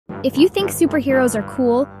If you think superheroes are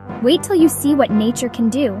cool, wait till you see what nature can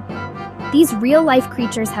do. These real-life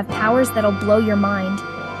creatures have powers that'll blow your mind.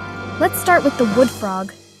 Let's start with the wood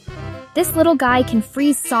frog. This little guy can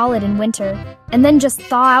freeze solid in winter, and then just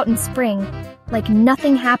thaw out in spring, like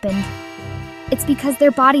nothing happened. It's because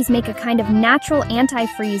their bodies make a kind of natural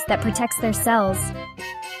anti-freeze that protects their cells.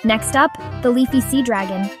 Next up, the leafy sea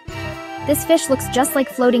dragon. This fish looks just like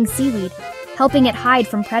floating seaweed, helping it hide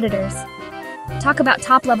from predators. Talk about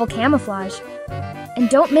top-level camouflage. And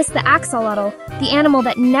don't miss the axolotl, the animal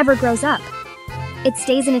that never grows up. It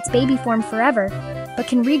stays in its baby form forever, but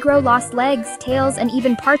can regrow lost legs, tails, and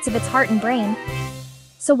even parts of its heart and brain.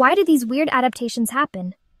 So why do these weird adaptations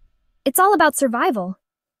happen? It's all about survival.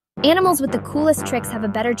 Animals with the coolest tricks have a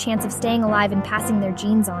better chance of staying alive and passing their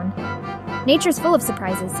genes on. Nature's full of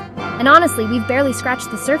surprises, and honestly, we've barely scratched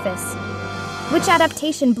the surface. Which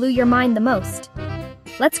adaptation blew your mind the most?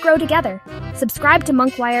 Let's grow together. Subscribe to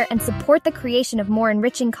MonkWire and support the creation of more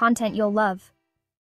enriching content you'll love.